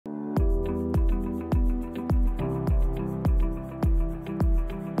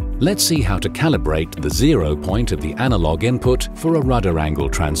Let's see how to calibrate the 0 point of the analog input for a rudder angle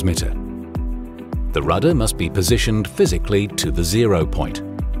transmitter. The rudder must be positioned physically to the 0 point.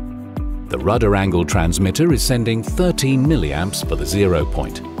 The rudder angle transmitter is sending 13 milliamps for the 0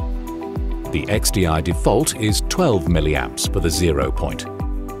 point. The XDi default is 12 milliamps for the 0 point.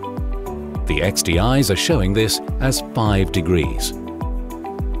 The XDIs are showing this as 5 degrees.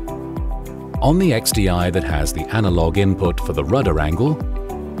 On the XDi that has the analog input for the rudder angle,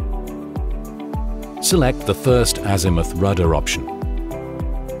 select the first azimuth rudder option.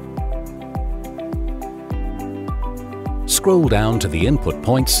 Scroll down to the input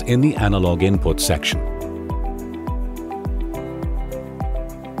points in the analog input section.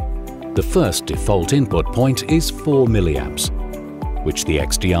 The first default input point is 4 milliamps, which the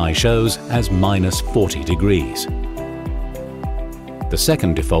XDi shows as -40 degrees. The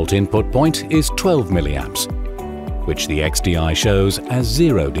second default input point is 12 milliamps, which the XDi shows as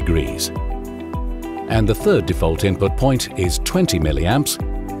 0 degrees. And the third default input point is 20 milliamps,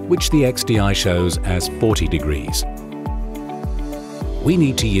 which the XDi shows as 40 degrees. We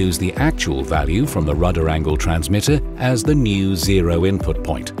need to use the actual value from the rudder angle transmitter as the new 0 input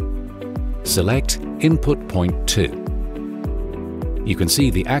point. Select Input Point 2. You can see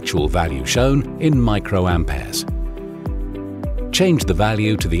the actual value shown in microamperes. Change the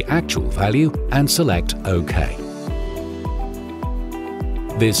value to the actual value and select OK.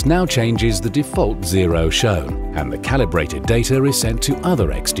 This now changes the default 0 shown, and the calibrated data is sent to other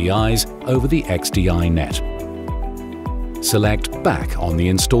XDIs over the XDi net. Select Back on the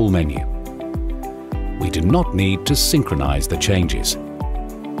Install menu. We do not need to synchronize the changes.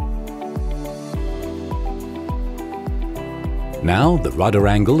 Now the rudder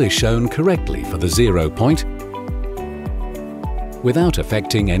angle is shown correctly for the 0 point without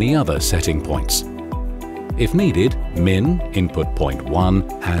affecting any other setting points. If needed, min input point 1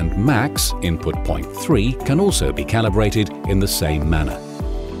 and max input point 3 can also be calibrated in the same manner.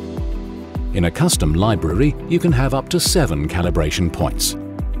 In a custom library, you can have up to 7 calibration points.